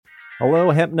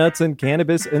Hello, hemp nuts and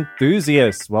cannabis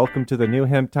enthusiasts. Welcome to the New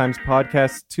Hemp Times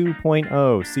Podcast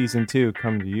 2.0, Season 2,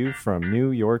 coming to you from New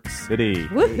York City.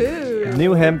 Woohoo!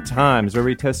 New Hemp Times, where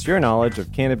we test your knowledge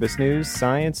of cannabis news,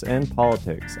 science, and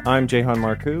politics. I'm Jehan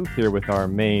Marcoux, here with our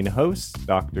main host,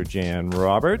 Dr. Jan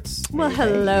Roberts. Well,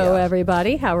 hello,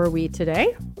 everybody. How are we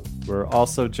today? We're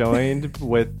also joined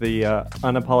with the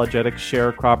unapologetic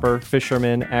sharecropper,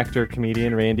 fisherman, actor,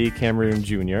 comedian, Randy Cameron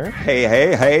Jr.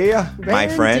 Hey, my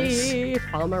friends.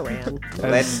 Pomeran.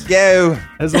 Let's go.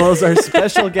 As well as our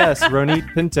special guest,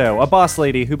 Ronit Pinto, a boss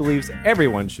lady who believes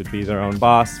everyone should be their own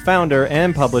boss, founder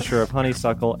and publisher of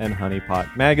Honeysuckle and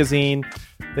Honeypot magazine.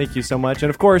 Thank you so much. And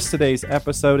of course, today's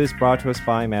episode is brought to us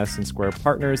by Madison Square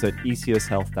Partners at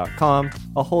ECSHealth.com,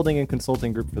 a holding and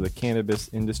consulting group for the cannabis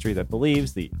industry that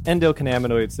believes the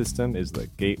endocannabinoid system is the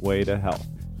gateway to health.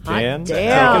 Jan, take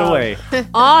it away.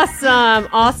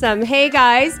 Awesome. Hey,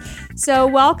 guys. So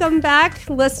welcome back,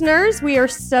 listeners. We are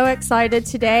so excited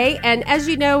today. And as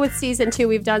you know, with Season 2,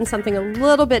 we've done something a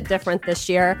little bit different this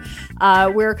year.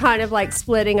 We're kind of like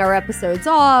splitting our episodes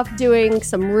off, doing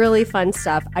some really fun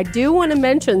stuff. I do want to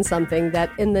mention something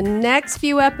that in the next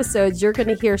few episodes, you're going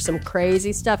to hear some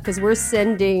crazy stuff because we're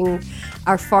sending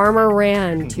our farmer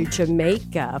Rand to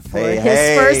Jamaica for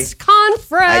his first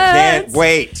conference. I can't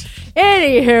wait.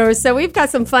 Anywho, so we've got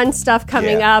some fun stuff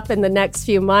coming up in the next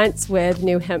few months with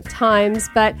New Hemp Times,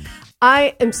 but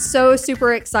I am so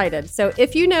super excited. So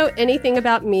if you know anything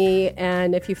about me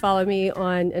and if you follow me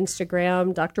on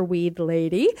Instagram, Dr. Weed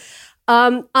Lady,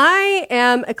 I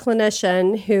am a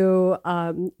clinician who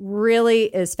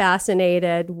really is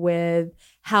fascinated with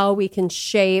how we can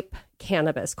shape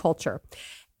cannabis culture.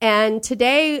 And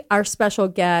today, our special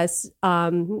guest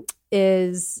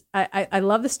is, I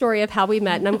love the story of how we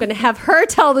met, and I'm going to have her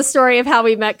tell the story of how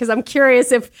we met because I'm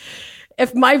curious if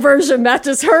my version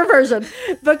matches her version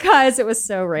because it was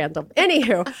so random.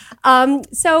 Anywho,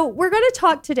 so we're going to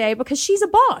talk today because she's a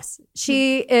boss.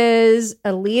 She is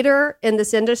a leader in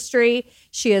this industry.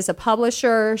 She is a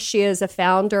publisher. She is a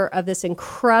founder of this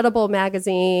incredible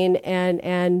magazine.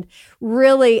 And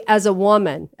really, as a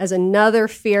woman, as another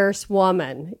fierce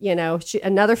woman, you know,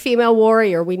 another female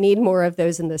warrior, we need more of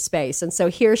those in this space. And so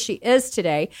here she is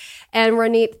today. And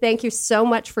Ronit, thank you so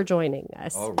much for joining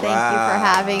us. All right. Thank you for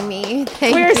having me.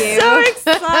 Thank We're you. so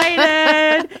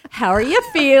excited. How are you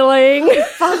feeling?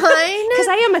 Fine. Because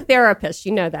I am a therapist.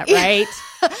 You know that, right?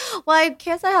 Well, I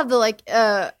guess I have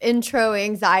the intro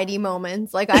anxiety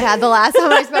moments like I had the last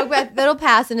time I spoke, but that'll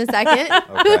pass in a second.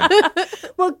 Okay.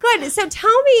 Well, good. So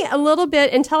tell me a little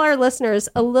bit and tell our listeners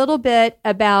a little bit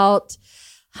about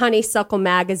Honeysuckle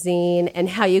magazine and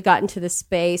how you got into the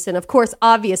space. And of course,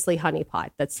 obviously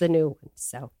Honeypot. That's the new one.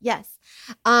 So Yes.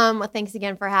 Well, thanks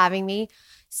again for having me.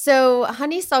 So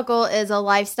Honeysuckle is a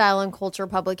lifestyle and culture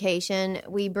publication.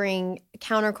 We bring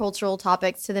countercultural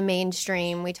topics to the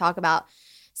mainstream. We talk about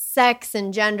sex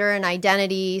and gender and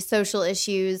identity, social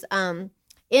issues.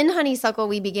 In Honeysuckle,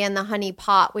 we began the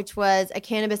Honeypot, which was a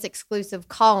cannabis exclusive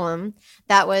column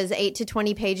that was 8 to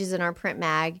 20 pages in our print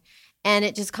mag. And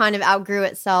it just kind of outgrew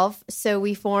itself. So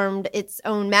we formed its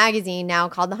own magazine now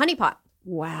called the Honeypot.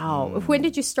 wow. When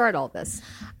did you start all this?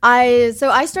 I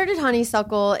started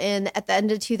Honeysuckle at the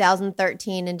end of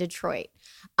 2013 in Detroit,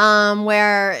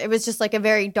 where it was just like a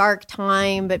very dark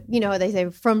time. But you know, they say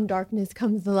from darkness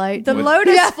comes the light. The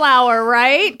lotus flower,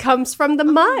 right? Comes from the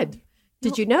mud.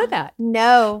 Did you know that?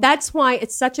 No. That's why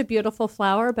it's such a beautiful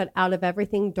flower, but out of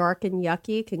everything dark and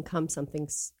yucky can come something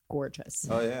gorgeous.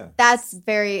 Oh, yeah. That's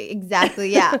very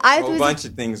exactly, yeah. A whole bunch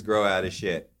of things grow out of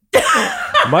shit.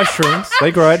 Mushrooms,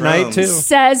 they grow at night too.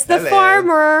 Says the Hello.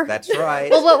 farmer. That's right.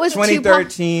 Well, what was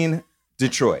 2013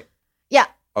 Detroit? Yeah.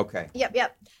 Okay.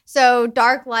 Yep. So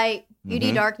dark light,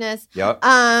 beauty, darkness. Yep.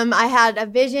 I had a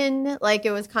vision, like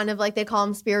it was kind of like they call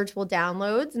them spiritual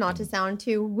downloads, not to sound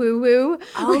too woo-woo.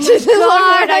 Oh my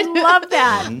God, I love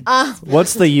that.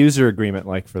 What's the user agreement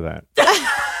like for that?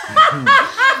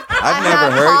 I've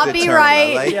never heard the term.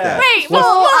 I copyright. like that. Wait,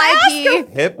 Full IP.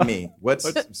 Hip me.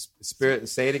 What's spirit?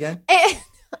 Say it again.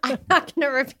 I'm not going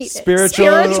to repeat it. Spiritual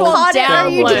How dare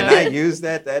you do Can I use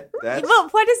that? That's. Well,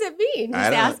 what does it mean? He's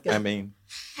asking. I mean,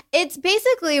 It's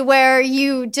basically where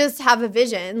you just have a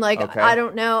vision. Like, Okay. I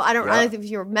don't know. I don't Yeah. know if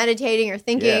you're meditating or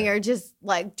thinking Yeah. or just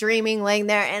like dreaming, laying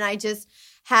there. And I just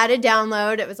had a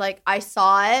download. It was like, I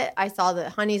saw it. I saw the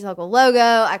Honeysuckle logo.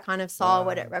 I kind of saw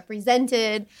what it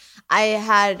represented. I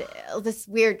had this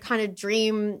weird kind of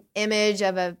dream image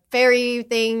of a fairy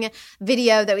thing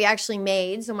video that we actually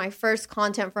made. So my first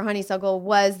content for Honeysuckle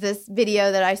was this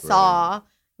video that I saw.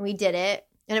 And we did it.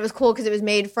 And it was cool because it was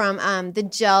made from the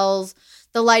gels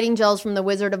the lighting gels from The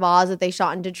Wizard of Oz that they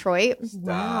shot in Detroit.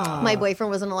 Wow. My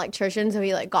boyfriend was an electrician, so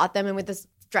he like got them, and with this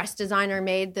dress designer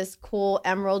made this cool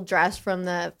emerald dress from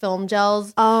the film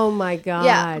gels. Oh my God.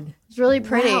 Yeah, it's really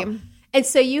pretty. Wow. And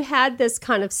so you had this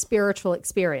kind of spiritual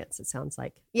experience, it sounds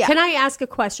like. Yeah. Can I ask a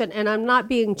question? And I'm not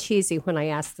being cheesy when I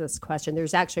ask this question.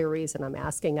 There's actually a reason I'm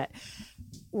asking it.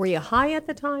 Were you high at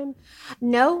the time?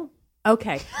 No.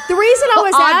 Okay. The reason I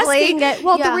was Oddly, asking it,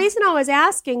 well, yeah. the reason I was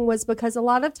asking was because a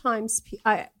lot of times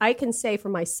I can say for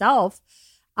myself,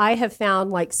 I have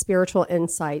found like spiritual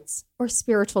insights or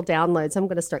spiritual downloads. I'm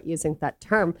going to start using that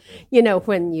term,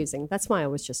 when using. That's why I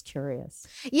was just curious.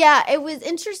 Yeah, it was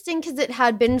interesting because it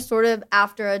had been sort of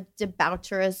after a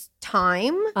debaucherous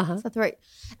time. Is that the right?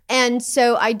 And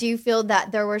so I do feel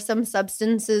that there were some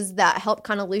substances that helped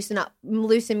kind of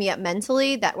loosen me up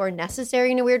mentally that were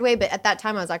necessary in a weird way. But at that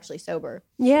time, I was actually sober.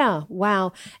 Yeah.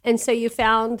 Wow. And so you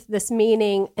found this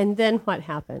meaning, and then what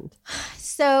happened?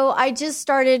 So I just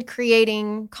started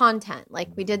creating content. Like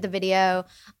we did the video.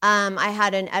 I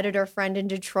had an editor friend in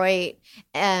Detroit,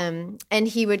 and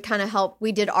he would kind of help.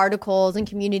 We did articles and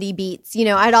community beats.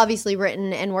 I'd obviously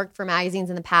written and worked for magazines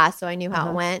in the past, so I knew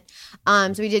how it went.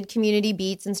 So we did community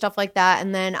beats and stuff like that.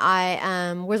 And then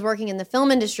I was working in the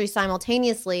film industry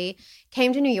simultaneously,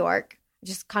 came to New York,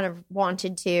 just kind of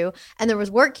wanted to. And there was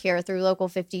work here through Local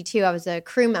 52. I was a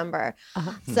crew member.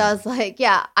 So I was like,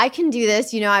 yeah, I can do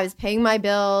this. I was paying my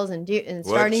bills and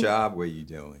starting. What job were you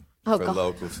doing Oh, for God.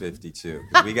 Local 52?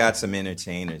 'Cause we got some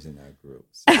entertainers in our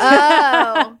groups.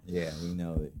 Oh. Yeah, we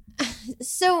know that.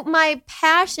 So my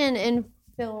passion in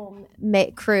film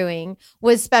crewing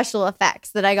was special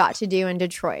effects that I got to do in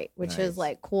Detroit, which Nice. is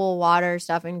like cool water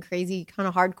stuff and crazy kind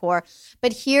of hardcore.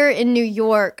 But here in New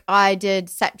York, I did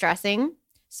set dressing.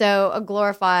 So a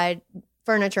glorified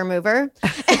furniture mover.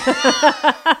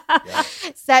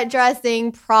 Set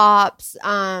dressing, props,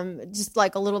 just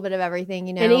like a little bit of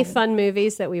everything, Any fun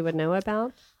movies that we would know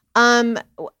about?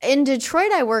 In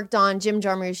Detroit, I worked on Jim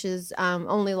Jarmusch's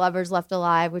Only Lovers Left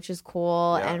Alive, which is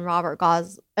cool, Yeah. and Robert.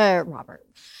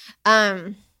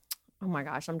 Oh my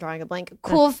gosh, I'm drawing a blank.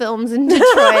 Cool films in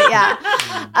Detroit,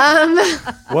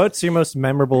 yeah. What's your most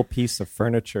memorable piece of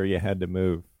furniture you had to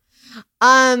move?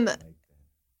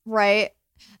 Right.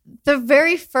 The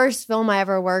very first film I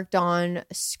ever worked on,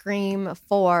 Scream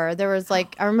 4, there was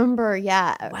like, I remember,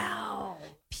 Wow.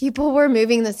 people were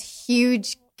moving this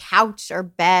huge couch or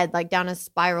bed like down a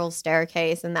spiral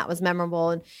staircase, and that was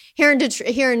memorable. And here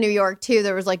in New York too,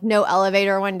 there was like no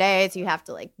elevator one day, so you have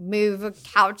to like move a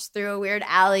couch through a weird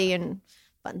alley and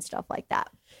fun stuff like that.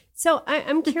 So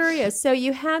I'm curious. So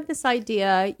you had this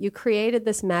idea, you created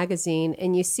this magazine,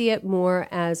 and you see it more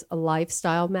as a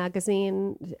lifestyle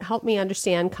magazine. Help me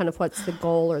understand kind of what's the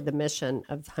goal or the mission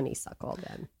of Honeysuckle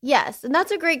then. Yes, and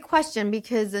that's a great question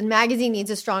because a magazine needs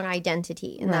a strong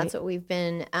identity, and that's what we've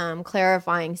been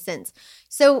clarifying since.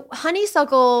 So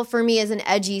Honeysuckle for me is an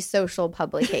edgy social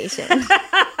publication.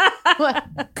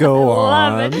 Go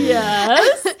on.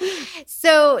 Yes.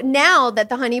 So now that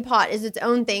the Honey Pot is its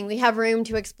own thing, we have room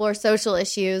to explore social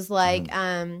issues like,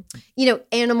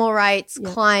 animal rights,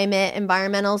 climate,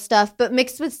 environmental stuff, but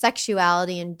mixed with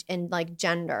sexuality and like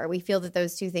gender. We feel that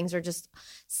those two things are just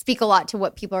speak a lot to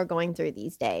what people are going through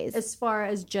these days. As far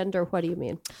as gender, what do you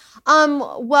mean?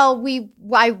 Well, we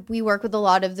work with a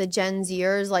lot of the Gen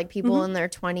Zers, like people in their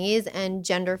 20s, and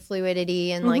gender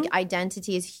fluidity and like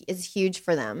identity is huge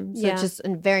for them. So it's just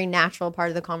a very natural part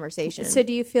of the conversation. So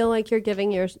do you feel like you're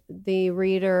giving the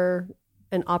reader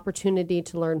an opportunity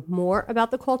to learn more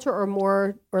about the culture, or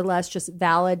more or less just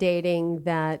validating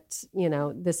that,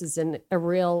 this is a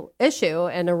real issue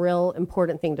and a real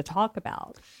important thing to talk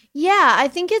about? Yeah, I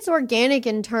think it's organic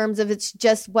in terms of it's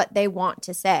just what they want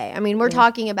to say. I mean, we're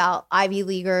talking about Ivy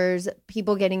Leaguers,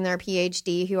 people getting their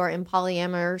PhD who are in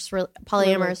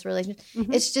polyamorous relationships.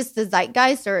 It's just the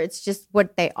zeitgeist, or it's just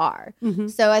what they are.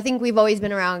 So I think we've always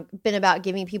been about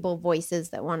giving people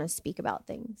voices that want to speak about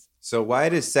things. So why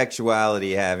does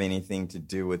sexuality have anything to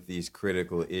do with these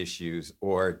critical issues,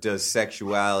 or does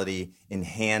sexuality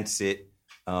enhance it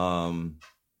for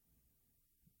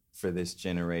this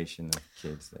generation of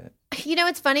kids? That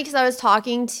it's funny because I was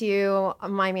talking to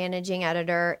my managing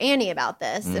editor, Annie, about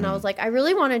this. And I was like, I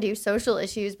really want to do social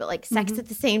issues, but like sex at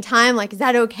the same time. Like, is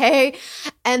that okay?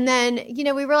 And then,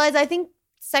 we realized I think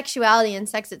sexuality and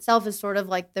sex itself is sort of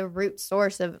like the root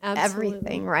source of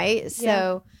everything, right?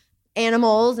 So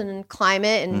animals and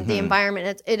climate and the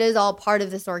environment, it is all part of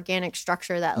this organic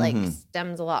structure that like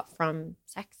stems a lot from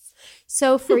sex.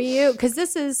 So for you, because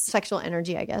this is Sexual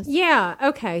energy, I guess. Yeah.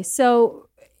 Okay. So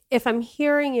if I'm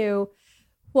hearing you,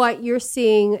 what you're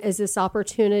seeing is this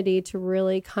opportunity to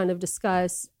really kind of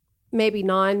discuss maybe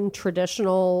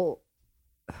non-traditional,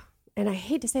 and I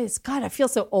hate to say this, God, I feel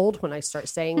so old when I start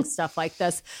saying stuff like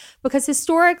this, because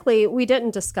historically we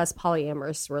didn't discuss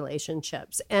polyamorous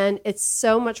relationships, and it's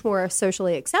so much more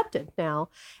socially accepted now.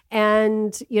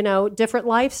 And, different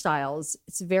lifestyles.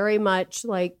 It's very much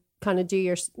like kind of do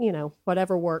your,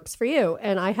 whatever works for you.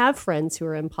 And I have friends who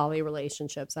are in poly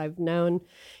relationships. I've known,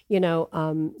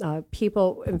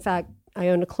 people, in fact, I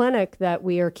own a clinic that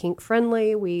we are kink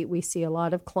friendly. We see a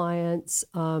lot of clients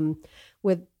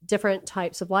with different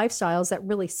types of lifestyles that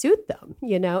really suit them,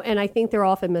 and I think they're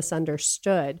often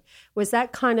misunderstood. Was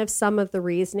that kind of some of the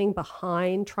reasoning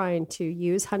behind trying to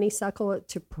use Honeysuckle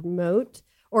to promote,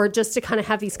 or just to kind of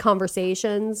have these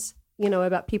conversations,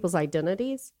 about people's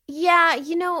identities? Yeah,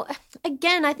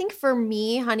 again, I think for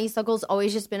me, Honeysuckle's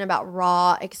always just been about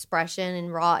raw expression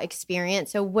and raw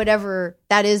experience. So whatever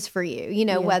that is for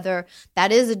you, whether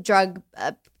that is a drug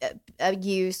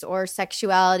use or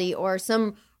sexuality or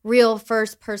some real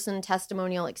first-person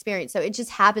testimonial experience. So it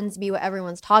just happens to be what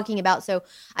everyone's talking about. So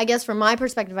I guess from my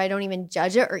perspective, I don't even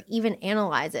judge it or even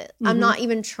analyze it. I'm not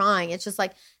even trying. It's just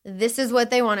like, this is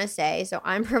what they want to say. So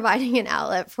I'm providing an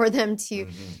outlet for them to,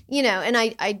 and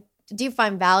I do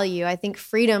find value. I think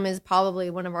freedom is probably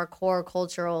one of our core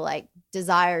cultural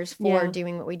desires for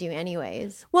doing what we do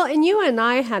anyways. Well, and you and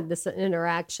I had this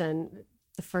interaction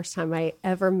the first time I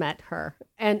ever met her.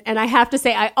 And I have to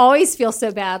say, I always feel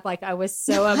so bad, like I was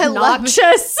so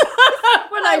obnoxious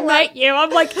when I met you.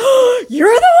 I'm like, oh, you're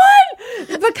the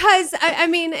one? Because, I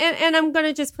mean, and I'm going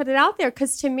to just put it out there,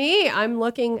 because to me, I'm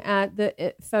looking at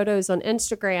the photos on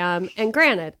Instagram, and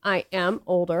granted, I am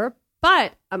older,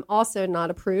 but I'm also not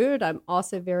a prude. I'm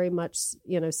also very much,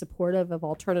 supportive of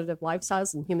alternative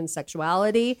lifestyles and human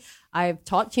sexuality. I've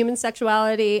taught human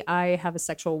sexuality. I have a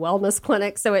sexual wellness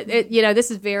clinic. So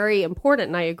this is very important,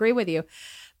 and I agree with you.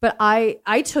 But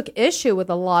I took issue with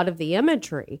a lot of the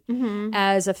imagery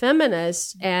as a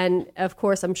feminist. And of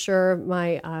course, I'm sure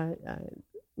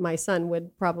my son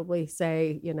would probably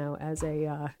say, as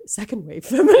a second wave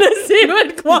feminist, he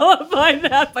would qualify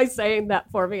that by saying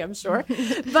that for me, I'm sure.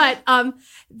 But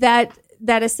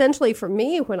that essentially for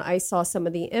me, when I saw some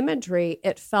of the imagery,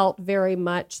 it felt very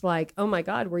much like, oh my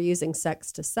God, we're using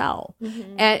sex to sell.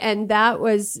 And that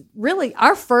was really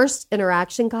our first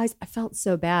interaction, guys. I felt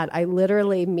so bad. I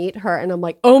literally meet her and I'm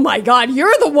like, oh my God,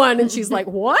 you're the one. And she's like,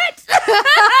 what?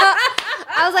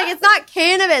 I was like, it's not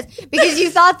cannabis, because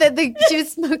you thought that she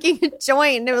was smoking a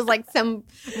joint, and it was like some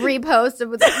repost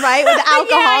with alcohol.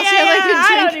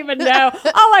 I don't even know.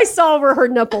 All I saw were her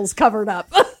nipples covered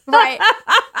up. Right.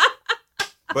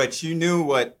 But you knew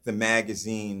what the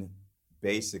magazine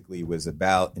basically was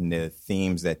about and the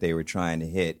themes that they were trying to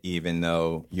hit, even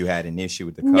though you had an issue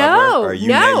with the cover?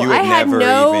 I had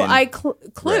no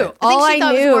clue. Right. All I think she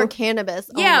thought knew it was more cannabis.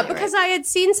 Yeah, because I had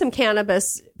seen some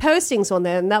cannabis postings on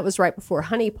there, and that was right before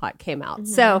Honey Pot came out.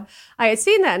 So I had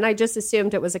seen that, and I just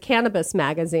assumed it was a cannabis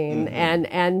magazine.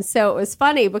 And so it was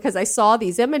funny because I saw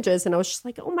these images, and I was just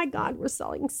like, oh my God, we're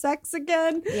selling sex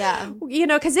again. Yeah.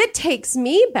 Because it takes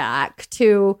me back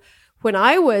to when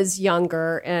I was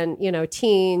younger and,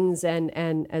 teens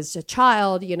and as a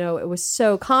child, it was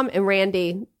so common. And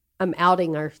Randy, I'm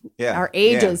outing our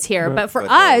ages here. Right. But for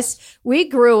us, we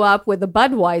grew up with the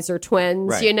Budweiser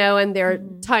twins, Right. And their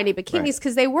tiny bikinis,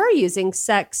 because they were using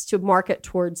sex to market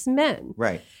towards men.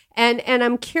 Right. And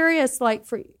I'm curious,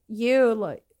 for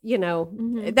you,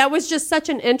 that was just such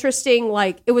an interesting,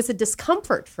 it was a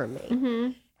discomfort for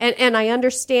me. And I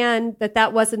understand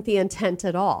that wasn't the intent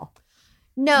at all.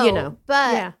 No,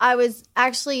 but I was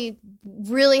actually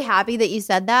really happy that you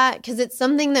said that, because it's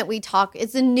something that we talk,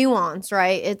 it's a nuance,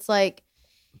 right? It's like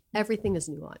everything is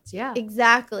nuance. Yeah,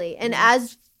 exactly. And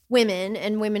as women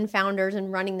and women founders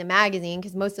and running the magazine,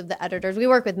 because most of the editors, we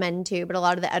work with men too, but a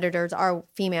lot of the editors are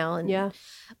female. And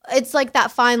it's like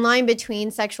that fine line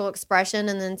between sexual expression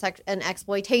and then and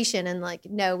exploitation. And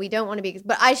no, we don't want to be,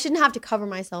 but I shouldn't have to cover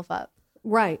myself up.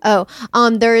 Right.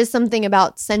 There is something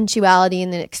about sensuality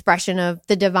and the expression of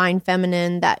the divine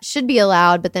feminine that should be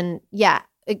allowed, but then,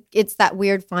 it's that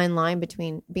weird fine line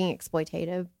between being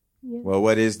exploitative. Yeah. Well,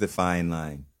 what is the fine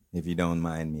line, if you don't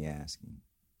mind me asking?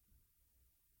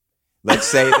 Let's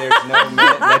say there's no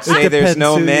men. Let's say there's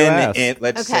no men.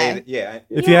 Let's say,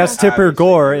 If you ask Tipper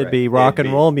Gore, it'd be rock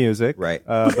and roll music. Right.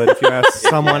 But if you ask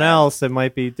someone else, it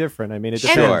might be different. I mean, it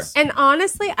depends. And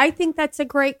honestly, I think that's a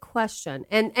great question.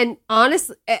 And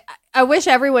honestly, I wish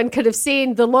everyone could have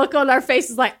seen the look on our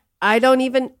faces. Like, I don't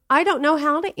know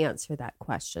how to answer that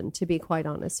question, to be quite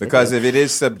honest. Because if it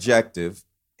is subjective,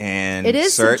 and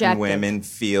certain women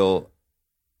feel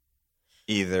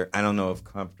either, I don't know if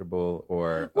comfortable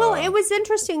or. Well, it was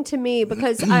interesting to me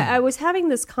because I was having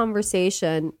this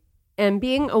conversation, and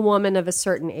being a woman of a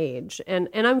certain age, and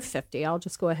I'm 50, I'll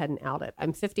just go ahead and out it.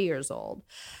 I'm 50 years old.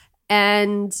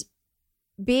 And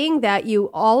being that you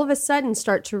all of a sudden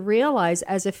start to realize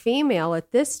as a female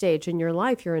at this stage in your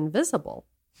life, you're invisible.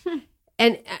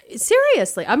 And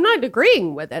seriously, I'm not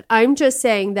agreeing with it. I'm just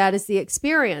saying that is the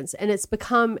experience. And it's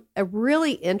become a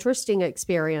really interesting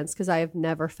experience because I have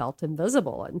never felt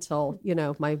invisible until,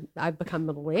 I've become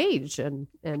middle-aged. And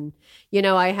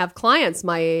I have clients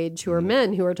my age who are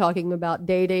men who are talking about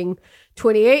dating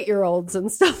 28-year-olds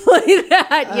and stuff like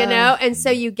that, And so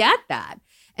you get that.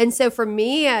 And so for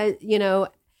me,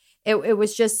 it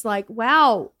was just like,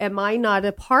 wow, am I not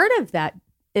a part of that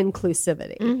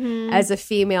inclusivity as a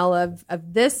female of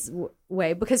this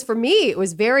way? Because for me, it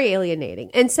was very alienating.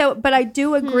 And so, but I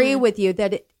do agree with you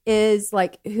that it is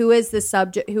like, who is the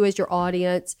subject? Who is your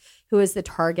audience? Who is the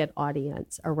target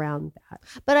audience around that?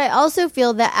 But I also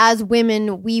feel that as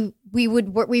women, we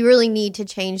really need to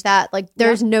change that. Like,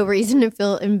 there's no reason to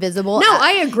feel invisible. No,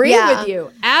 I agree with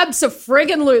you.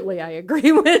 Abso-friggin-lutely, I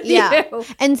agree with you.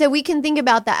 And so we can think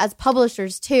about that as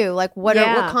publishers too. Like, what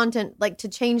content, like, to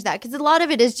change that? Because a lot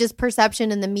of it is just perception,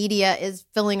 and the media is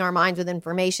filling our minds with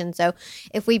information. So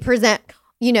if we present,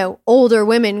 older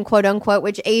women, quote unquote,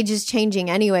 which age is changing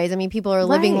anyways. I mean, people are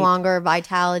living longer,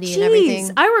 vitality and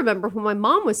everything. I remember when my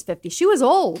mom was 50, she was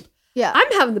old. Yeah.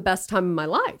 I'm having the best time of my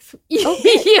life. At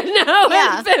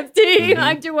 50,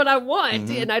 I do what I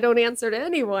want and I don't answer to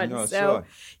anyone. No, so,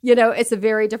 sure. It's a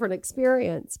very different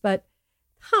experience. But,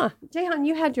 Jahan,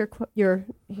 you had your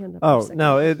hand up. Oh,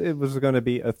 no, it was going to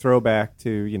be a throwback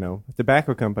to,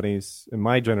 tobacco companies in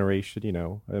my generation.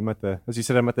 As you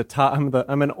said, I'm at the top.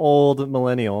 I'm an old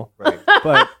millennial. Right.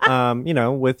 But,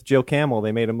 with Jill Camel,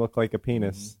 they made him look like a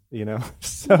penis,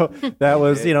 So that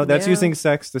was, that's using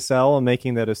sex to sell and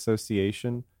making that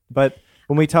association. But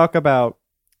when we talk about,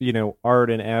 art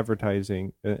and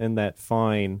advertising and that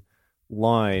fine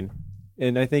line,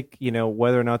 and I think,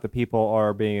 whether or not the people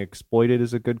are being exploited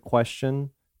is a good question,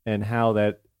 and how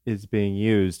that is being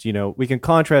used. We can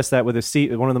contrast that with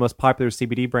one of the most popular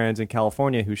CBD brands in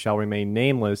California, who shall remain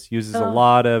nameless, uses a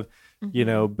lot of,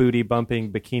 booty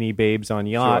bumping bikini babes on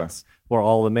yachts where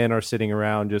all the men are sitting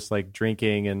around just like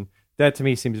drinking. And that to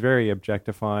me seems very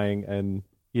objectifying and,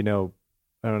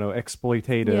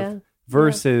 exploitative. Yeah.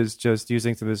 Versus just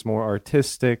using something that's more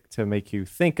artistic to make you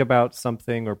think about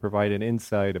something or provide an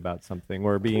insight about something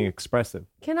or being expressive.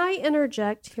 Can I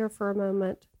interject here for a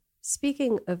moment?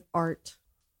 Speaking of art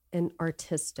and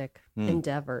artistic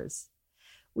endeavors,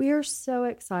 we are so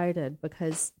excited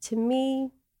because to me,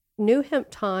 New Hemp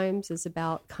Times is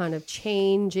about kind of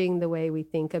changing the way we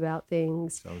think about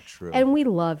things. So true. And we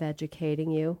love educating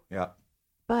you. Yeah.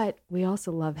 But we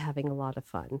also love having a lot of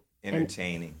fun.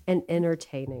 Entertaining. And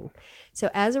entertaining. So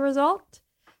as a result,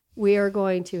 we are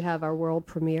going to have our world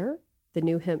premiere, the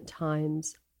New Hemp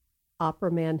Times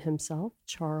opera man himself,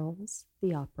 Charles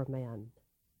the Opera Man.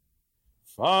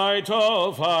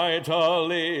 Vital,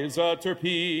 vital is a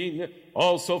terpene,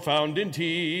 also found in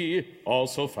tea,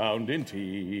 also found in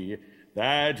tea.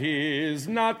 That is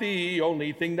not the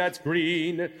only thing that's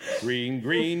green. Green,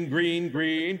 green, green,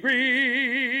 green,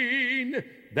 green.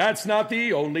 That's not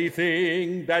the only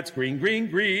thing that's green,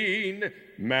 green, green.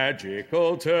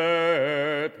 Magical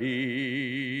terpenes.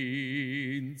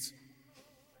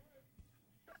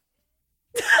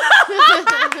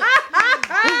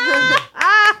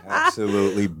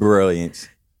 Absolutely brilliant.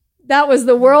 That was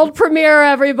the world premiere,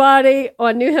 everybody,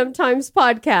 on New Hemp Times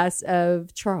podcast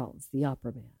of Charles the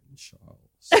Opera Man.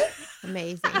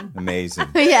 Amazing. Amazing.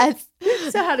 Yes.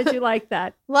 So how did you like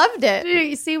that? Loved it.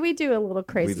 You see, we do a little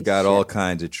crazy We've got shit. all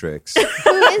kinds of tricks. Who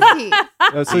is he?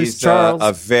 So He's Charles.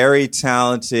 a very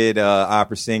talented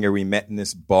opera singer. We met in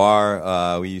this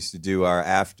bar. We used to do our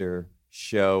after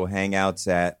show hangouts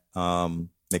at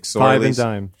McSorley's. Five and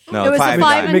Dime. No, It was the Five and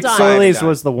Five Dime. and Dime. McSorley's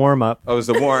was the warm up. Oh, it was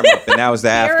the warm up, and that was the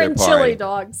after Aaron party. Chili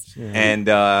Dogs. And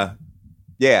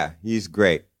he's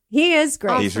great. He is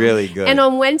great. He's really good. And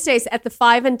on Wednesdays at the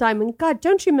Five and Diamond, God,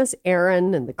 don't you miss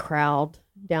Aaron and the crowd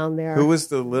down there? Who was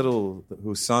the little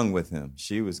who sung with him?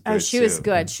 She was good. Oh, she was too.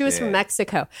 good. She was from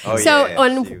Mexico. Oh, so yeah,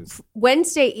 on she was-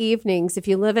 Wednesday evenings, if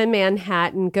you live in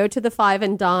Manhattan, go to the Five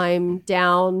and Dime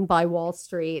down by Wall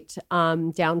Street,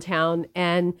 downtown,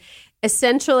 and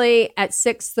essentially at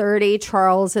 6:30,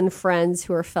 Charles and friends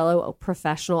who are fellow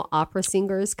professional opera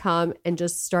singers come and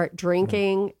just start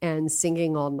drinking and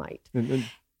singing all night.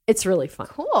 It's really fun.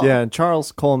 Cool. Yeah, and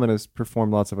Charles Coleman has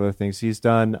performed lots of other things. He's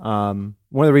done,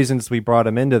 one of the reasons we brought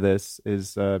him into this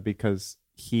is because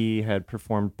he had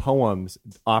performed poems,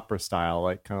 opera style,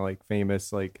 like kind of like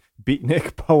famous like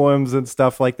beatnik poems and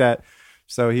stuff like that.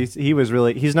 So he was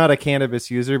really, he's not a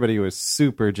cannabis user, but he was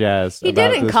super jazzed. He about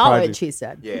did in this college, project. he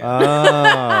said.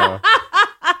 Yeah.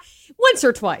 Oh. Once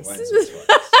or twice.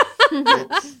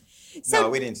 No,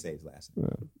 we didn't say his last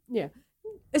name. Yeah.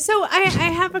 So I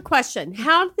have a question.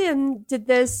 How then did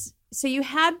this? So you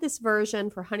had this version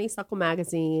for Honeysuckle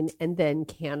Magazine, and then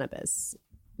cannabis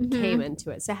came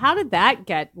into it. So how did that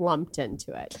get lumped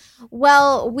into it?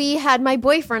 Well, we had my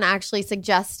boyfriend actually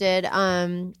suggested.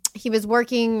 He was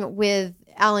working with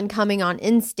Alan Cumming on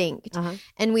Instinct,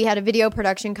 and we had a video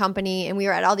production company, and we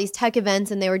were at all these tech events,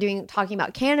 and they were talking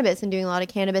about cannabis and doing a lot of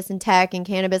cannabis and tech and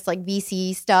cannabis like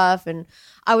VC stuff. And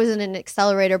I was in an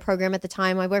accelerator program at the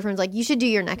time. My boyfriend was like, "You should do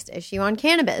your next issue on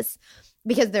cannabis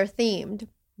because they're themed."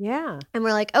 Yeah. And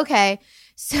we're like, okay.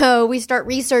 So we start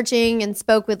researching and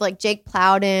spoke with like Jake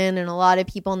Plowden and a lot of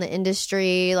people in the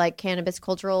industry, like Cannabis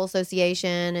Cultural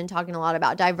Association, and talking a lot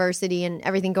about diversity and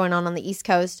everything going on the East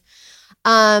Coast.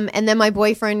 And then my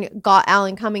boyfriend got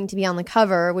Alan Cumming to be on the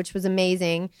cover, which was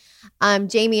amazing.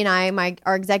 Jamie and I,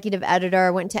 our executive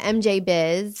editor, went to MJ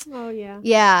Biz. Oh yeah.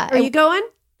 Yeah. Are you going?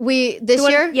 This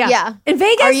year? Yeah. In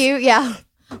Vegas? Are you? Yeah.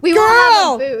 We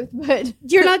won't have a booth, but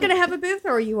You're not going to have a booth,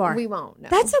 or you are? we won't. No.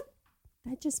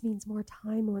 That just means more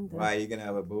time on the Why are you gonna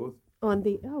have a booth?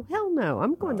 Oh hell no!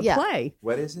 I'm going to Yeah. play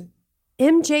What is it?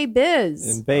 MJ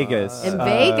Biz In Vegas. In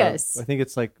Vegas. I think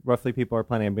it's like roughly people are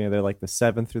planning on being there like the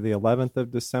 7th through the 11th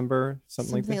of December,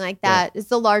 something like that. It's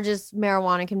the largest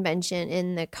marijuana convention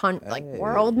in the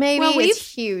world. Maybe Well,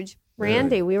 it's huge.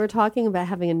 Randy, we were talking about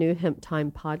having a new Hemp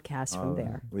Time podcast from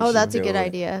there. We Oh, should that's a do good it.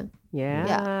 idea.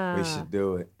 Yeah. We should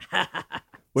do it.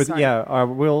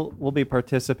 We'll be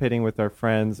participating with our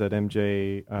friends at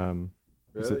MJ.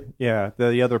 Really?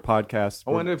 The other podcast.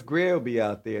 I wonder if Greer will be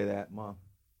out there that month.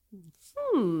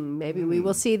 Maybe we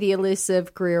will see the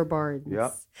elusive Greer Barnes.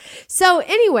 Yep. So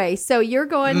anyway, you're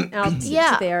going out to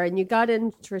Yeah. there, and you got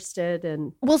interested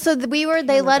in. Well, so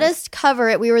they let us cover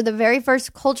it. We were the very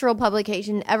first cultural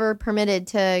publication ever permitted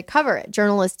to cover it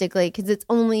journalistically because they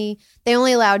only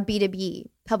allowed B2B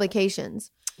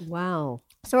publications. Wow.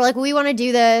 So we're like, we want to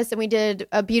do this. And we did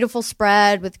a beautiful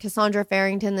spread with Cassandra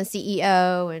Farrington, the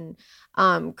CEO,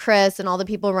 and Chris and all the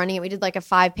people running it. We did like a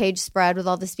 5-page spread with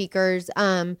all the speakers.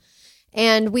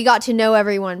 And we got to know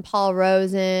everyone, Paul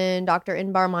Rosen, Dr.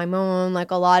 Inbar Maimon,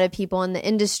 like a lot of people in the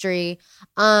industry.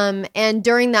 And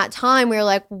during that time, we were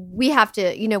like, we have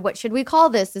to, what should we call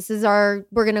this? We're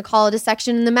going to call it a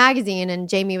section in the magazine. And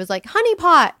Jamie was like, Honey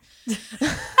Pot.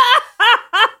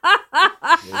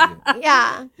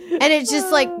 Yeah. And it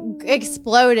just like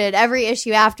exploded. Every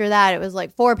issue after that, it was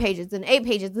like 4 pages and 8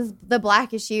 pages. This is the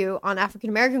black issue on African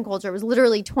American culture. It was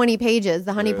literally 20 pages,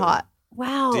 the Honey Pot.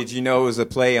 Wow. Did you know it was a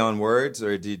play on words,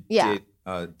 or Yeah.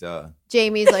 duh.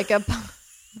 Jamie's like a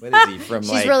What is he from?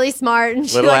 she's like really smart and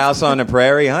she Little likes, House on the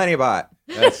Prairie, Honeybot.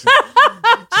 That's,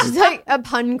 she's like a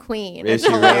pun queen. Is It's she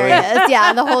really? hilarious.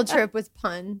 Yeah, the whole trip was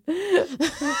pun. that's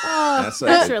like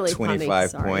That's a really funny. 25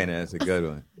 Sorry. pointer. That's a good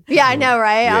one. Yeah, I know,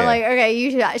 right? Yeah. I'm like,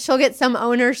 okay, she'll get some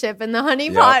ownership in the Honey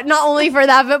Yep. Pot, not only for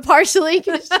that, but partially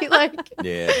because she like.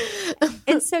 Yeah.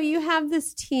 And so you have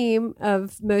this team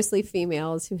of mostly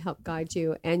females who help guide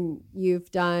you, and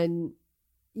you've done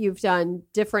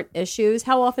different issues.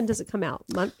 How often does it come out?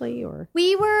 Monthly or?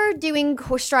 We were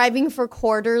striving for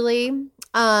quarterly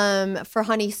for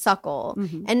Honeysuckle.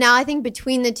 And now I think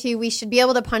between the two, we should be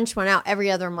able to punch one out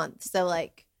every other month. So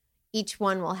like each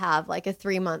one will have like a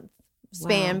 3-month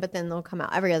span, Wow. but then they'll come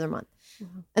out every other month.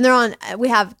 And they're on, we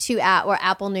have 2 or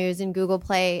Apple News and Google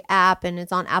Play app, and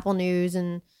it's on Apple News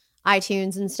and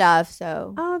iTunes and stuff.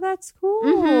 So Oh, that's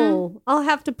cool. I'll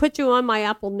have to put you on my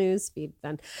Apple News feed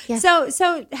then. Yeah.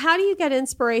 So how do you get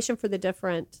inspiration for the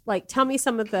different, like, tell me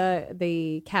some of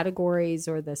the categories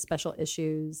or the special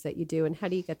issues that you do, and how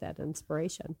do you get that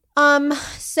inspiration?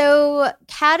 So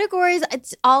categories,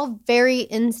 it's all very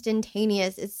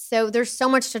instantaneous. There's so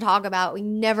much to talk about. We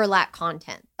never lack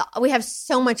content. We have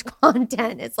so much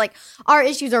content. It's like our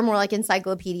issues are more like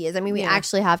encyclopedias. I mean, we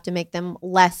actually have to make them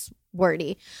less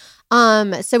wordy.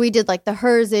 So we did like the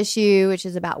Hers issue, which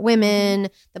is about women,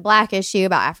 the Black issue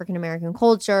about African American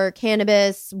culture,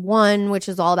 Cannabis 1, which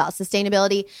is all about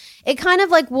sustainability. It kind of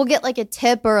like we'll get like a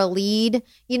tip or a lead,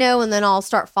 and then I'll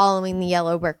start following the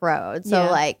yellow brick road. So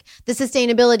like the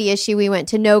sustainability issue, we went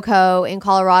to NOCO in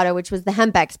Colorado, which was the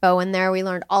hemp expo, and there we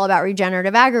learned all about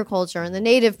regenerative agriculture and the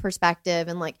native perspective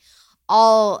and like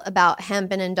all about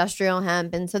hemp and industrial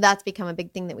hemp. And so that's become a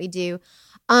big thing that we do.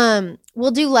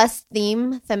 We'll do less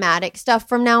thematic stuff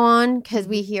from now on because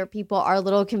we hear people are a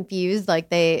little confused. Like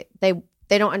they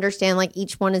they don't understand like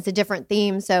each one is a different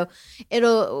theme. So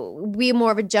it'll be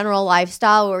more of a general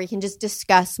lifestyle where we can just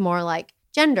discuss more like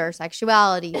gender,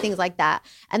 sexuality, things like that.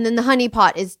 And then the honey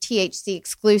pot is THC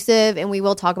exclusive, and we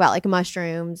will talk about like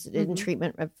mushrooms and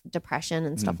treatment of depression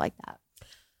and stuff like that.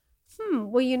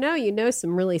 Well, you know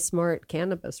some really smart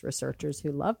cannabis researchers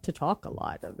who love to talk a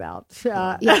lot about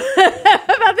about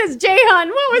this. Jahan,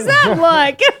 what was that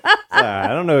like? I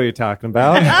don't know what you're talking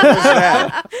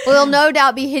about. We'll no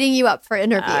doubt be hitting you up for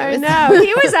interviews. I know.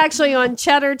 He was actually on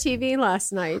Cheddar TV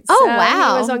last night. Oh, so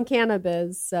wow. He was on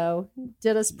cannabis, so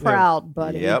did us proud,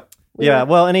 buddy. Yep. Yeah,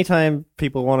 well, anytime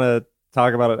people want to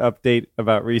talk about an update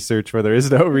about research where there is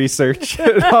no research,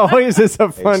 it always is a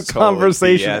fun It's totally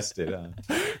conversation. BS'd it, huh?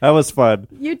 That was fun.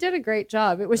 You did a great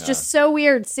job. It was just so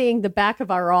weird seeing the back of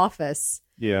our office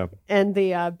Yeah. and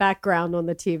the background on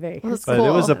the TV. That's But cool.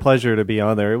 it was a pleasure to be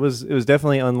on there. It was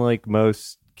definitely unlike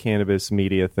most cannabis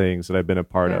media things that I've been a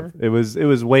part of. It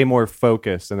was way more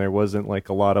focused, and there wasn't like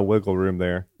a lot of wiggle room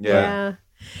there. Yeah.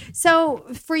 So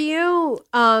for you,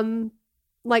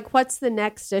 like, what's the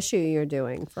next issue you're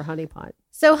doing for Honey Pot?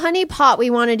 So Honey Pot, we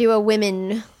want to do a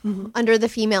women under the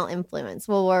female influence.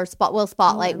 We'll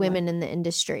spotlight women in the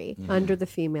industry. Under the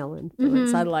female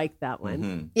influence. I like that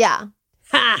one. Yeah.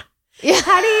 Ha!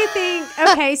 How do you think?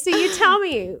 Okay, so you tell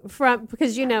me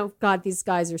because God, these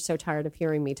guys are so tired of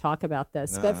hearing me talk about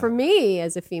this. But for me,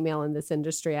 as a female in this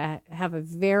industry, I have a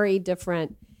very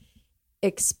different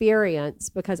experience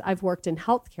because I've worked in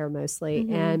healthcare mostly,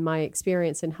 and my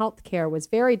experience in healthcare was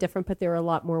very different. But there are a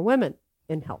lot more women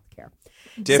in healthcare.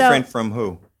 Different from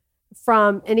who?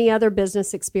 From any other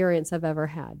business experience I've ever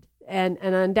had. And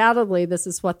undoubtedly, this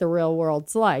is what the real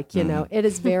world's like. It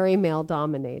is very male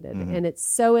dominated. And it's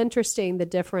so interesting the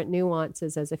different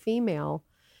nuances as a female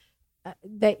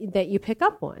that you pick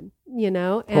up on,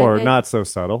 Or not so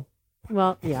subtle.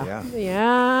 Well, yeah.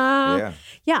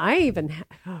 I even,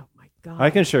 oh my God. I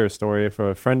can share a story for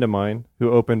a friend of mine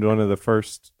who opened one of the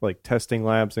first like testing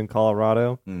labs in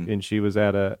Colorado, and she was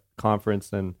at a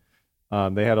conference, and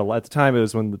they had at the time it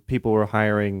was when the people were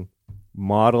hiring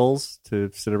models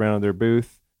to sit around in their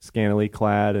booth, scantily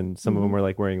clad, and some of them were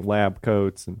like wearing lab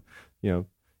coats,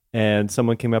 and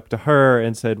someone came up to her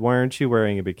and said, "Why aren't you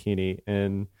wearing a bikini?"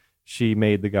 And she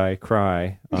made the guy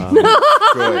cry.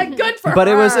 Good for But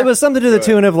her. it was something to the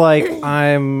tune of like,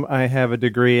 I have a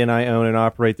degree and I own and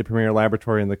operate the premier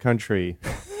laboratory in the country.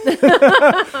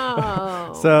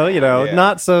 So,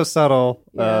 not so subtle.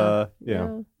 Yeah.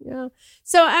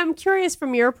 So I'm curious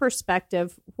from your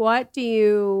perspective, what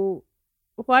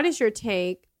is your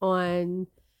take on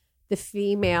the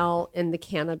female in the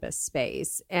cannabis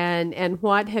space, and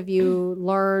what have you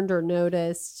learned or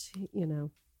noticed?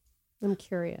 I'm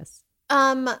curious.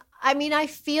 I mean, I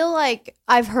feel like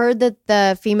I've heard that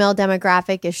the female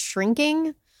demographic is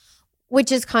shrinking,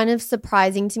 which is kind of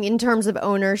surprising to me in terms of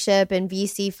ownership and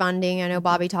VC funding. I know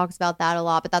Bobby talks about that a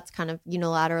lot, but that's kind of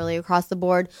unilaterally across the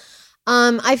board.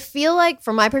 I feel like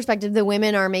from my perspective, the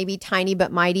women are maybe tiny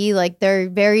but mighty. Like they're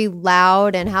very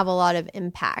loud and have a lot of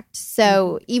impact.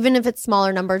 So even if it's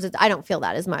smaller numbers, I don't feel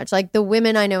that as much. Like the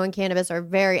women I know in cannabis are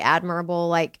very admirable.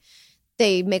 Like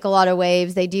they make a lot of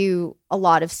waves. They do a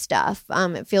lot of stuff.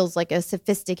 It feels like a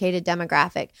sophisticated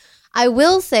demographic. I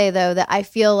will say, though, that I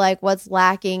feel like what's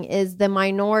lacking is the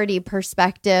minority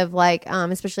perspective, like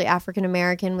especially African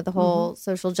American with the whole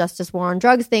social justice war on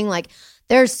drugs thing. Like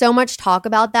there's so much talk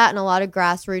about that and a lot of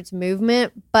grassroots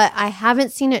movement, but I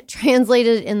haven't seen it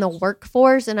translated in the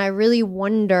workforce. And I really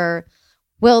wonder,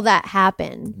 will that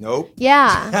happen? Nope.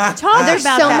 Yeah. There's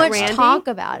about so that, much Randy. talk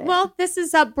about it. Well, this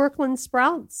is up Brooklyn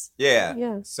Sprouts.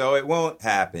 Yeah. So it won't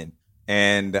happen.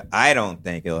 And I don't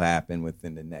think it'll happen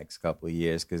within the next couple of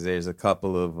years because there's a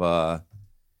couple of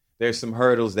there's some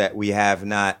hurdles that we have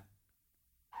not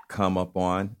come up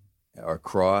on or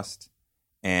crossed,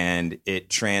 and it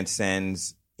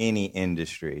transcends any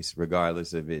industries,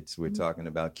 regardless of we're talking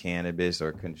about cannabis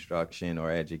or construction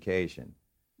or education.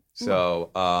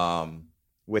 So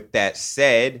with that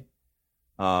said,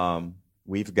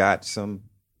 we've got some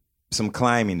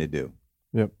climbing to do.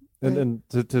 Yep. And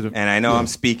And I know I'm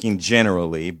speaking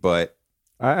generally, but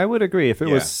I would agree. If it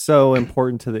was so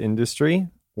important to the industry,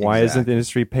 why isn't the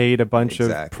industry paid a bunch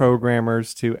of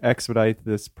programmers to expedite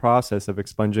this process of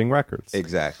expunging records?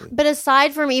 Exactly. But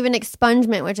aside from even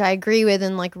expungement, which I agree with,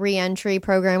 and like re-entry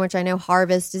program, which I know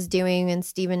Harvest is doing, and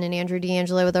Stephen and Andrew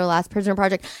D'Angelo with their Last Prisoner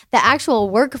Project, the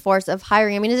actual workforce of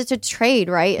hiring, I mean, it's a trade,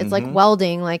 right? It's like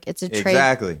welding, like it's a trade.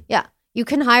 Exactly. Yeah. You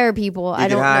can hire people. You I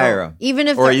don't can hire know. them. Even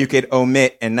if or you could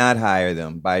omit and not hire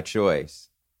them by choice.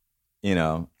 Is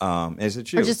it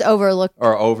true? or just overlook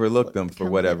Or overlook them for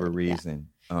whatever reason.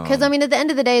 Because, I mean, at the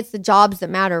end of the day, it's the jobs that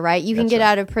matter, right? You can That's get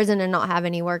right. out of prison and not have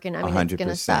any work, and I mean, it's going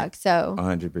to 100%. suck. So,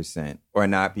 100%. Or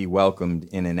not be welcomed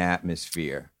in an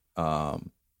atmosphere. And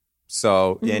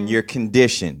you're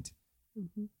conditioned.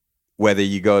 Whether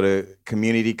you go to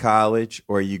community college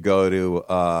or you go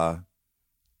to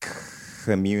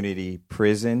community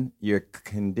prison, you're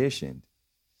conditioned.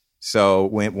 So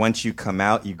once you come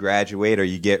out, you graduate or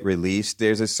you get released,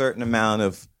 there's a certain amount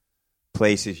of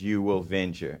places you will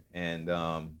venture. And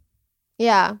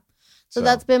yeah. So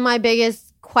that's been my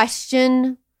biggest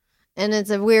question. And it's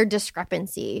a weird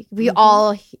discrepancy. You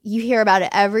hear about it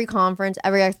every conference,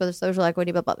 every expo of social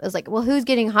equity, blah, blah. It's like, well, who's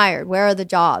getting hired? Where are the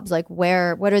jobs? Like,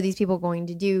 what are these people going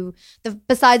to do?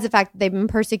 Besides the fact that they've been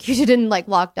persecuted and like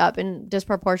locked up in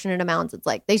disproportionate amounts, it's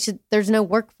like there's no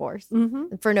workforce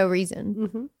for no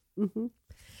reason.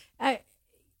 Let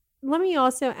me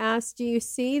also ask, do you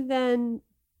see then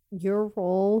your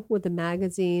role with the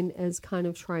magazine as kind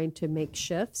of trying to make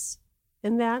shifts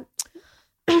in that?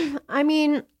 I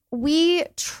mean, we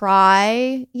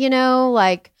try,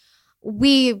 like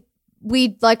we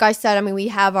like I said, I mean, we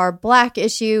have our Black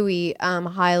issue. We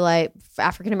highlight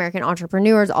African American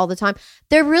entrepreneurs all the time.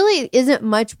 There really isn't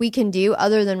much we can do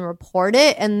other than report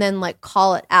it and then like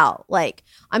call it out. Like,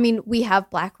 I mean, we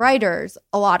have Black writers,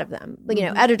 a lot of them,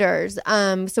 editors.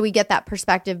 So we get that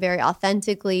perspective very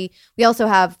authentically. We also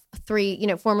have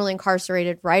 3, formerly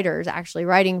incarcerated writers actually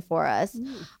writing for us.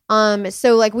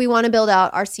 So like we want to build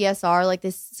out our CSR, like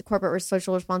this corporate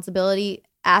social responsibility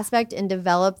aspect, and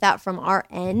develop that from our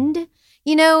end.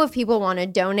 If people want to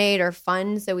donate or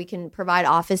fund so we can provide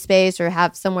office space or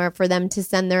have somewhere for them to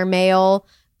send their mail,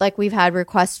 like we've had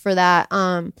requests for that.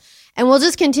 And we'll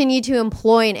just continue to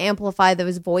employ and amplify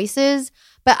those voices.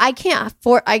 But I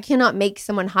cannot make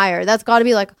someone hire. That's got to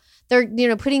be like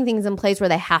they're putting things in place where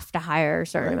they have to hire a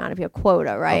certain amount of people,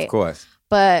 quota, right? Of course.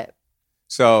 But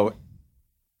so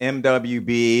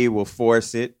MWB will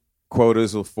force it.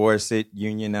 Quotas will force it.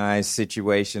 Unionized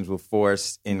situations will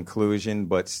force inclusion,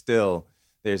 but still,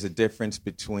 there's a difference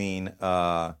between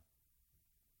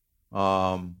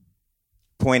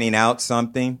pointing out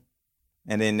something,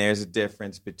 and then there's a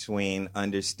difference between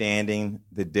understanding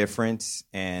the difference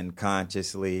and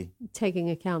consciously taking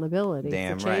accountability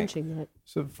Damn for changing it.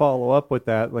 So to follow up with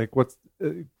that, like what's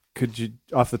could you,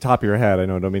 off the top of your head, I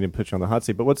know I don't mean to put you on the hot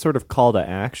seat, but what sort of call to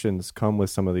actions come with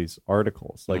some of these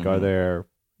articles? Like, are there,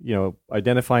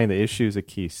 identifying the issue is a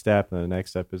key step, and the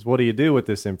next step is what do you do with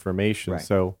this information? Right.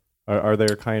 So are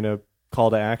there kind of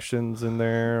call to actions in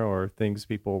there, or things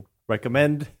people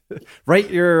recommend?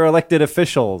 Write your elected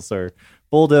officials, or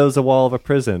bulldoze a wall of a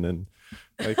prison, and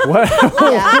like what?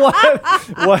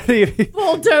 what do you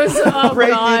Bulldoze? Oh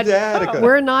Break God, it down.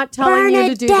 we're not telling Burn you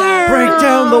to it do that. break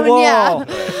down the wall?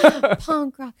 Yeah.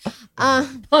 Punk rock.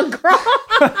 Punk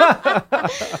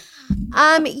rock.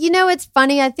 It's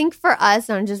funny. I think for us,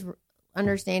 I'm just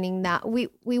understanding that we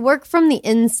work from the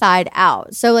inside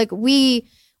out. So like we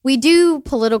do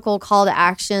political call to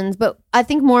actions, but I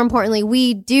think more importantly,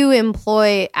 we do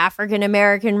employ African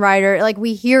American writers. Like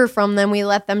we hear from them, we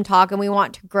let them talk, and we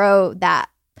want to grow that.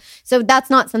 So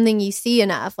that's not something you see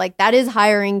enough. Like that is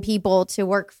hiring people to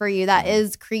work for you. That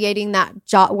is creating that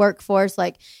job workforce.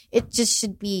 Like it just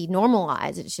should be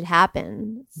normalized. It should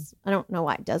happen. I don't know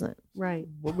why it doesn't. Right.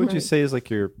 What would you say is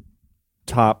like your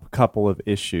top couple of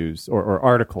issues or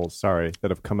articles, that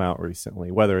have come out recently,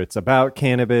 whether it's about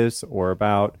cannabis or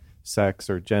about sex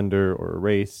or gender or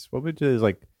race? What would you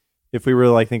like if we were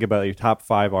like think about your top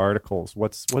 5 articles?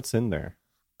 What's in there?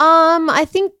 I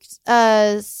think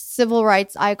civil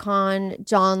rights icon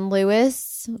John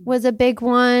Lewis was a big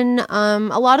one.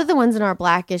 A lot of the ones in our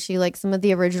Black issue, like some of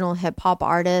the original hip hop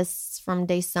artists from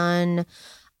Day Sun,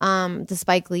 the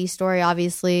Spike Lee story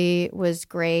obviously was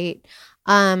great.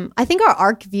 I think our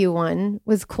ArcView one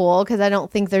was cool because I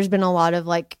don't think there's been a lot of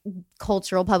like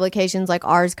cultural publications like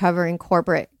ours covering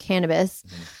corporate cannabis.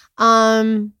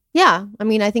 Yeah, I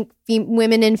mean, I think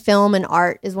women in film and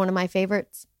art is one of my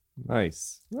favorites.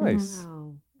 Nice.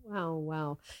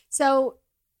 Wow. So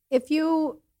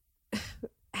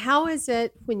how is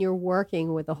it when you're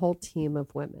working with a whole team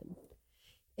of women?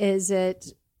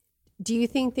 Do you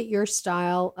think that your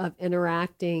style of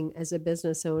interacting as a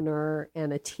business owner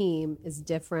and a team is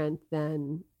different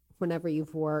than whenever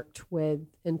you've worked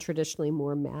in traditionally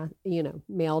more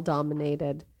male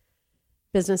dominated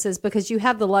businesses? Because you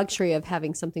have the luxury of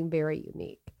having something very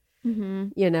unique.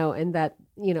 And that,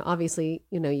 obviously,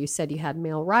 you said you had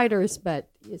male writers, but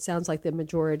it sounds like the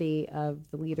majority of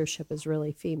the leadership is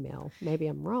really female. Maybe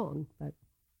I'm wrong, but.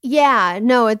 Yeah,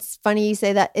 no, it's funny you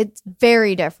say that. It's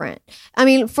very different. I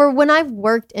mean, for when I've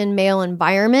worked in male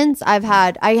environments, I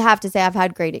have to say I've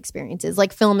had great experiences.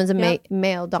 Like film is a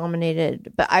male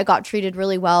dominated, but I got treated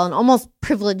really well and almost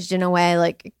privileged in a way.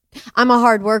 Like I'm a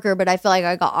hard worker, but I feel like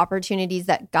I got opportunities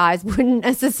that guys wouldn't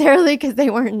necessarily because they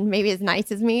weren't maybe as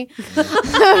nice as me.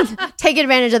 Take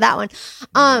advantage of that one.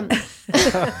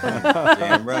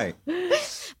 Damn right.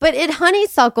 But at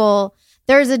Honeysuckle,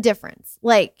 there's a difference.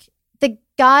 Like the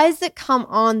guys that come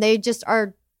on, they just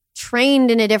are trained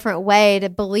in a different way to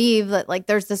believe that like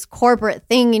there's this corporate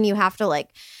thing and you have to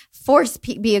like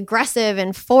be aggressive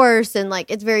and force, and like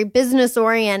it's very business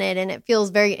oriented and it feels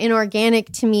very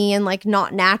inorganic to me and like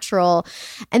not natural.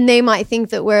 And they might think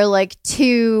that we're like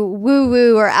too woo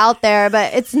woo or out there,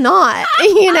 but it's not.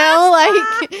 You know,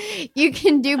 like you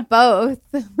can do both.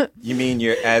 You mean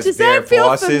you're as Does their that feel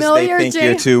bosses? familiar, They think Jay?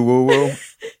 you're too woo woo.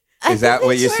 Is that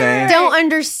what you're saying? Don't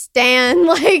understand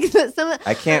like some.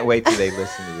 I can't wait till they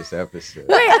listen to this episode.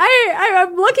 Wait,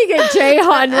 I'm looking at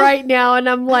Jahan right now, and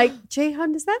I'm like,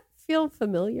 Jahan, does that feel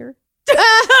familiar?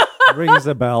 Rings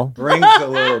a bell. Rings a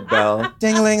little bell.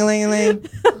 Ding-a-ling-a-ling-a-ling.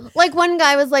 Like one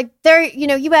guy was like, "There, you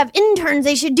know, you have interns.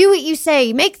 They should do what you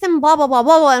say. Make them blah blah blah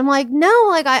blah blah." And I'm like, "No,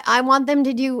 like I want them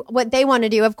to do what they want to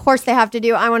do. Of course they have to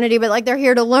do what I want to do, but like they're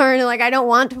here to learn. And like I don't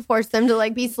want to force them to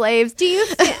like be slaves." Do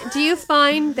you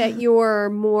find that you're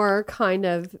more kind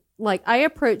of like, I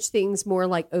approach things more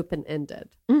like open ended?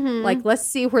 Mm-hmm. Like, let's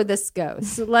see where this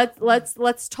goes.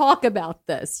 Let's talk about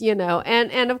this, you know,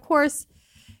 and of course.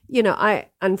 You know, I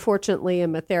unfortunately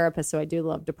am a therapist, so I do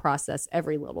love to process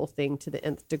every little thing to the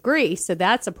nth degree. So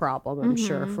that's a problem, I'm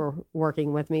sure, for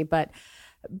working with me. But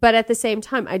at the same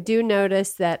time, I do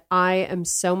notice that I am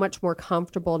so much more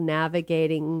comfortable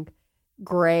navigating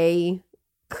gray,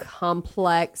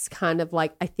 complex, kind of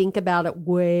like I think about it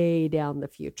way down the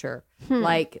future.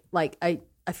 Like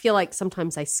I feel like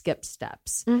sometimes I skip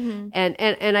steps. And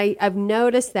I've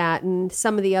noticed that, and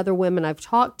some of the other women I've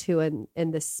talked to in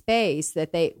this space,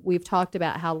 that we've talked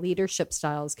about how leadership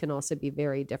styles can also be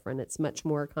very different. It's much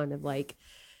more kind of like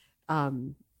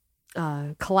collaborative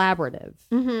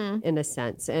in a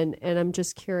sense. And I'm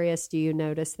just curious, do you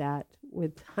notice that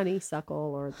with Honeysuckle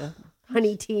or the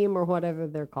Honey Team or whatever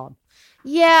they're called?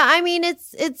 Yeah, I mean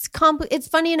it's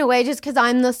funny in a way just because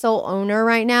I'm the sole owner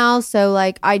right now, so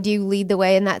like I do lead the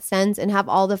way in that sense and have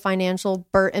all the financial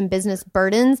and business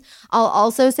burdens. I'll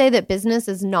also say that business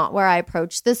is not where I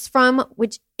approach this from,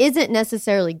 which isn't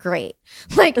necessarily great.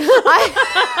 Like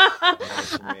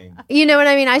you know what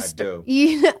I mean? I do.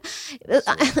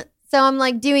 So I'm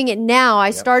like doing it now.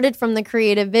 I started from the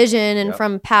creative vision and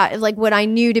from like what I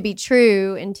knew to be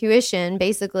true, intuition,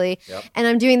 basically. And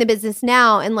I'm doing the business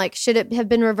now. And like, should it have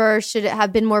been reversed? Should it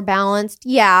have been more balanced?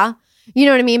 Yeah. You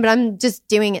know what I mean? But I'm just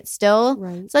doing it still.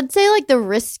 Right. So I'd say like the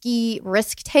risk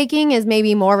taking is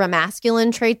maybe more of a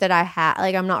masculine trait that I have.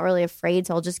 Like I'm not really afraid,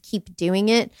 so I'll just keep doing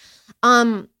it.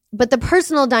 But the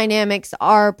personal dynamics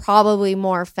are probably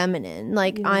more feminine.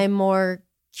 Like I'm more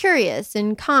curious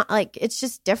and like it's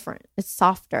just different. It's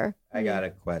softer. I got a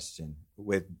question.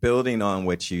 With building on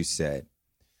what you said,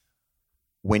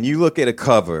 when you look at a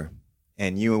cover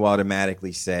and you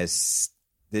automatically says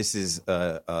this is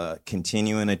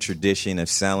continuing a tradition of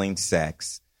selling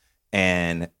sex,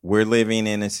 and we're living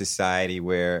in a society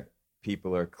where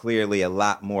people are clearly a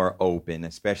lot more open,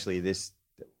 especially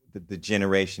the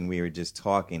generation we were just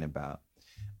talking about.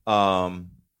 At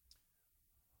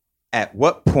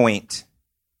what point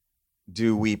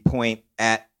do we point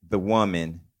at the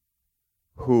woman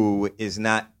who is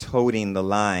not toting the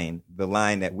line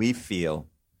that we feel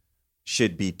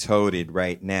should be toted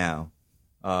right now?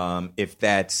 If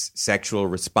that's sexual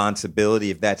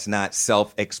responsibility, if that's not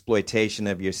self-exploitation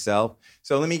of yourself.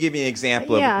 So let me give you an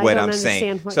example of what I'm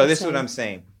saying. So this is what I'm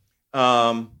saying.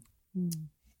 I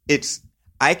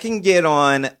can get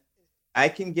on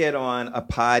a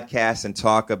podcast and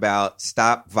talk about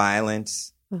stop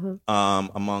violence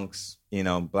amongst,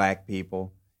 black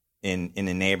people in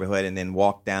the neighborhood, and then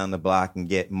walk down the block and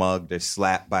get mugged or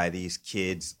slapped by these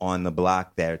kids on the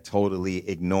block that are totally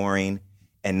ignoring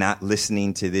and not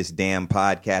listening to this damn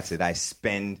podcast that I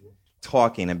spend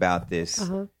talking about this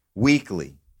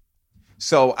weekly.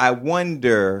 So I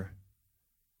wonder,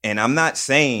 and I'm not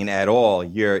saying at all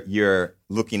you're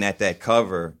looking at that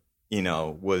cover,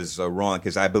 was wrong,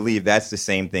 because I believe that's the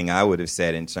same thing I would have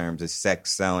said in terms of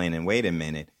sex selling. And wait a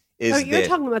minute. You're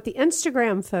talking about the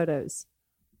Instagram photos.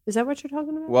 Is that what you're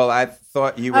talking about? Well, I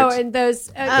thought you were. And those.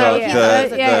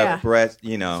 The breast,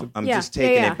 I'm just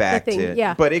taking it back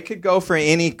to. But it could go for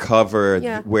any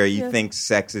cover where you think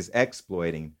sex is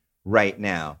exploiting right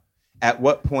now. At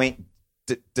what point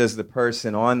does the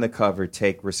person on the cover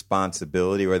take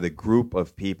responsibility, or the group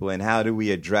of people, and how do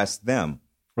we address them?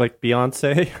 Like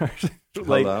Beyonce?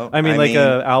 Like, Hello? I mean, like mean,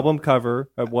 a album cover.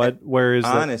 Where is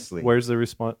honestly, where's the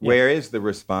response? Where is the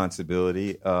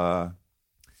responsibility?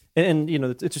 And you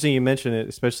know, it's interesting you mention it,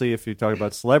 especially if you talk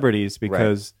about celebrities,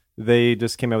 because they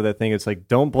just came out with that thing. It's like,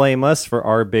 don't blame us for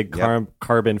our big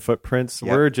carbon footprints.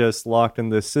 Yep. We're just locked in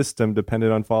this system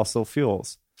dependent on fossil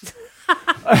fuels.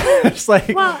 It's like,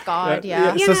 God,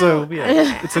 yeah.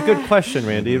 It's a good question,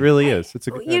 Randy. It really is. It's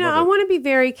a good. I want to be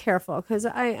very careful because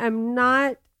I'm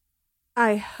not.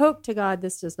 I hope to God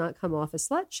this does not come off as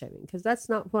slut shaming, because that's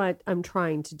not what I'm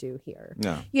trying to do here.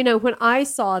 No. You know, when I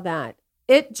saw that,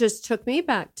 it just took me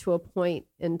back to a point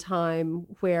in time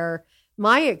where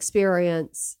my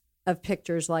experience of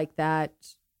pictures like that,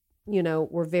 you know,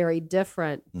 were very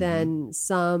different than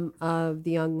some of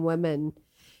the young women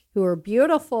who are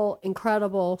beautiful,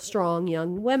 incredible, strong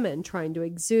young women trying to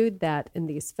exude that in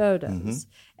these photos.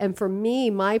 And for me,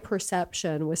 my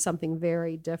perception was something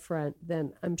very different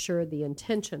than I'm sure the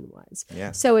intention was.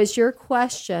 Yeah. So is your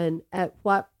question at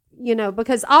what, you know,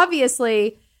 because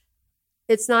obviously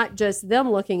it's not just them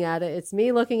looking at it, it's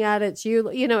me looking at it, it's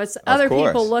you know, it's other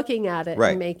people looking at it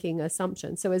and making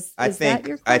assumptions. So is that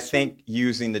your question? I think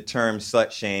using the term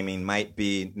slut shaming might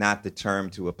be not the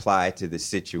term to apply to the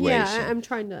situation. Yeah, I'm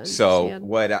trying to understand.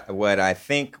 So what I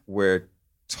think we're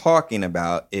talking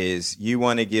about is you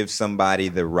want to give somebody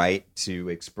the right to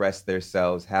express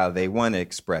themselves how they want to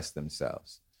express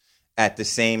themselves. At the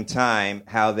same time,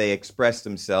 how they express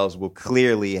themselves will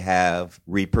clearly have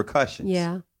repercussions.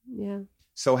 Yeah.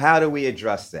 So how do we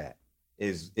address that?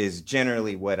 Is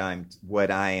generally what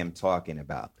I am talking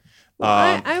about.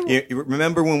 You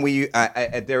remember when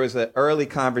there was an early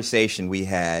conversation we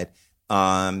had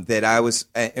that I was,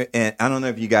 and I don't know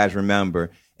if you guys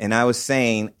remember, and I was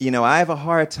saying, you know, I have a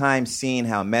hard time seeing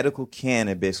how medical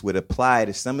cannabis would apply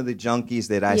to some of the junkies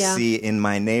that I see in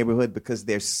my neighborhood, because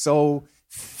they're so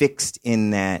fixed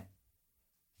in that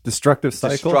destructive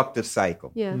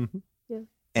cycle. Yeah.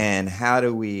 And how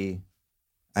do we?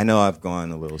 I know I've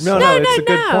gone a little. No, it's a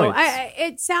good point.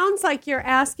 It sounds like you're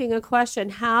asking a question.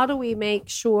 How do we make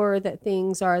sure that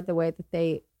things are the way that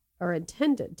they are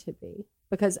intended to be?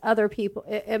 Because other people,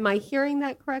 am I hearing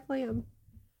that correctly?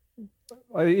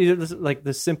 Like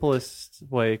the simplest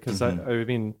way, because I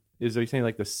mean, are you saying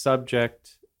like the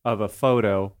subject of a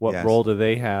photo? What role do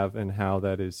they have and how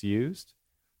that is used?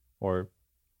 Or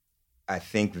I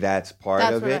think that's part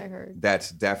of it. I heard. That's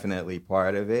definitely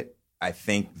part of it. I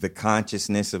think the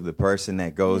consciousness of the person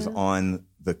that goes on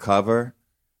the cover,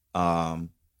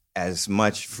 as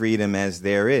much freedom as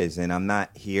there is. And I'm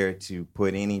not here to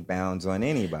put any bounds on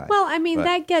anybody. Well, I mean,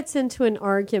 that gets into an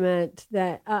argument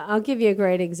that I'll give you a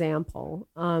great example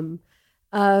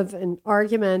of an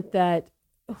argument that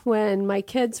when my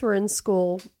kids were in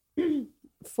school,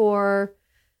 for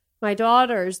my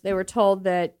daughters, they were told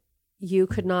that you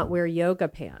could not wear yoga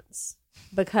pants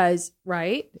because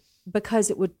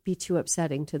it would be too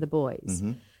upsetting to the boys.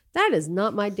 That is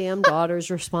not my damn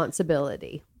daughter's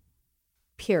responsibility,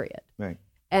 period. Right.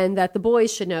 And that the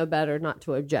boys should know better not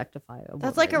to objectify a woman.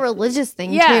 That's like a religious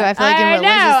thing, too. I feel like in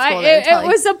religious school, it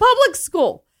was a public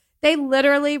school. They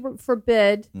literally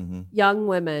forbid young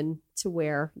women to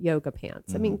wear yoga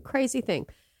pants. I mean, crazy thing.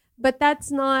 But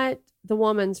that's not the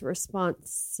woman's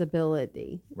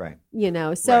responsibility. Right. You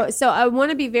know, so I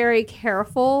want to be very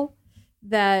careful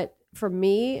that for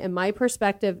me and my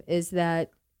perspective is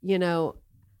that, you know,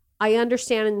 I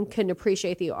understand and can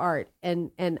appreciate the art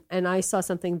and I saw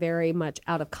something very much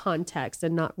out of context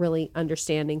and not really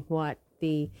understanding what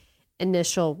the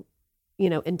initial, you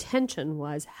know, intention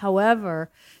was.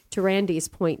 However, to Randy's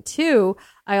point too,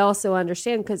 I also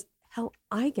understand because hell,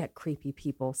 I get creepy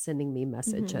people sending me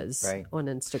messages on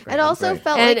Instagram. It also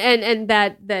felt and, like... and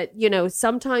that, you know,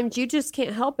 sometimes you just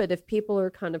can't help it if people are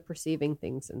kind of perceiving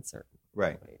things in certain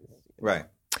ways. Right.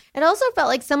 It also felt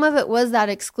like some of it was that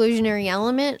exclusionary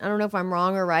element. I don't know if I'm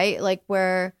wrong or right. Like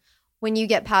where when you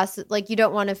get past, like you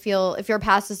don't want to feel, if you're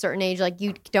past a certain age, like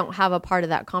you don't have a part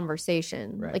of that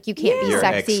conversation. Right. Like you can't be You're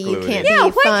sexy. excluded. You can't Yeah,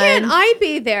 be why fun. can't I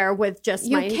be there with just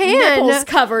You my can. nipples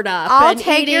covered up? I'll and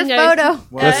take your eating photo.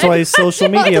 That's why social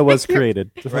media was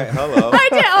created. Right. Hello. I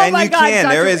did. Oh and my you God, can.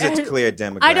 Dr. There is a clear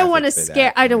demographic. I don't want to for that.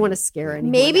 scare. I don't want to scare anyone.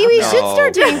 Maybe out we there. should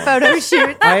start doing photo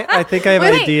shoots. I think I have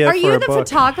an idea are for you a the book.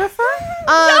 photographer?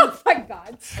 Oh my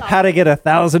God! Stop. How to get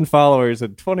 1,000 followers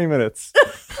in 20 minutes.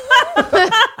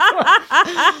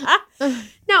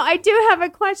 No, I do do have a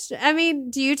question. I mean,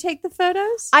 do you take the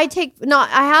photos? I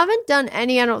haven't done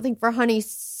any, I don't think, for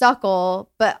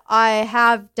honeysuckle, but I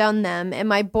have done them, and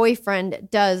my boyfriend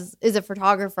is a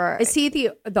photographer. Is he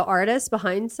the artist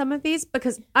behind some of these?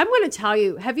 Because I'm going to tell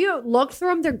you, have you looked through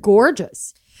them? They're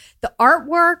gorgeous. The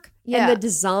artwork and the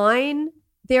design,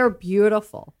 they're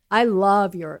beautiful. I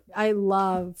love the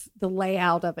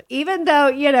layout of it. Even though,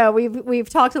 you know, we've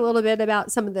talked a little bit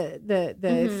about some of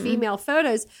the female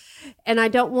photos, and I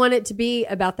don't want it to be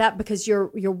about that because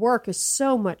your work is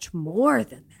so much more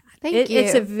than that. Thank you.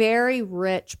 It's a very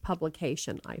rich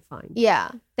publication, I find.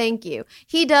 Yeah, thank you.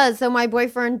 He does. So my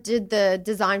boyfriend did the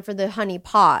design for the honey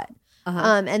pot.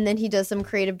 And then he does some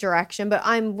creative direction, but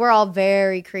we're all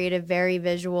very creative, very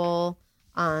visual.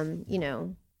 You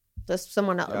know, just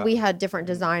someone else. We had different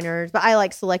designers, but I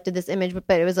selected this image,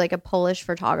 but it was like a Polish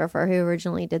photographer who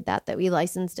originally did that we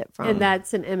licensed it from. And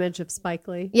that's an image of Spike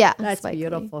Lee. Yeah, that's Spike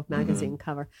beautiful magazine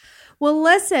cover. Well,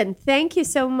 listen, thank you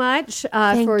so much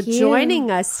for joining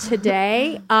us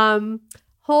today.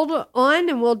 Hold on,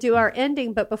 and we'll do our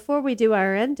ending. But before we do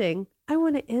our ending, I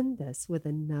want to end this with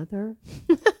another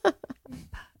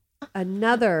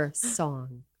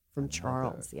song from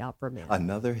Charles, the opera man.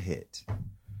 Another hit.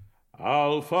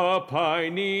 Alpha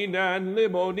pinene and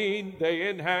limonene, they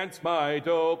enhance my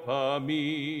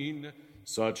dopamine.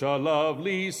 Such a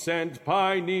lovely scent,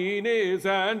 pinene is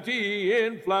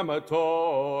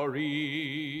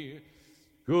anti-inflammatory.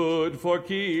 Good for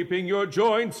keeping your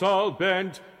joints all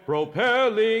bent,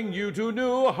 propelling you to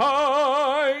new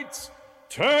heights.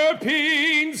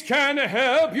 Terpenes can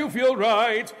help you feel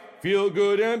right, feel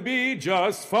good and be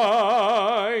just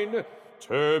fine.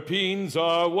 Terpenes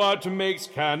are what makes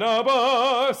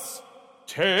cannabis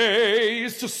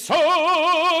taste so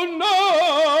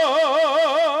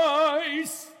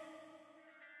nice.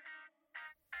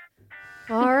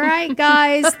 All right,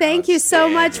 guys. Thank you so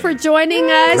much for joining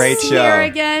us Great show. here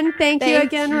again. Thank you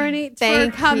again, Ronit, for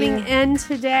Thank coming you. in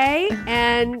today.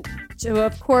 And to,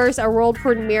 of course, our world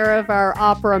premiere of our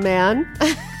opera man.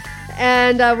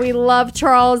 And we love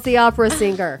Charles, the opera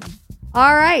singer.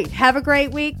 All right. Have a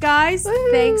great week, guys.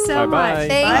 Thanks so Bye-bye. much.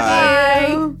 Thank Bye.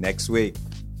 you. Next week.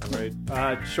 All right.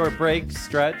 Short break,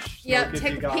 stretch. Yeah, Smoke if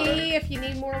take you a got pee it. if you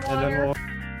need more And then water. we'll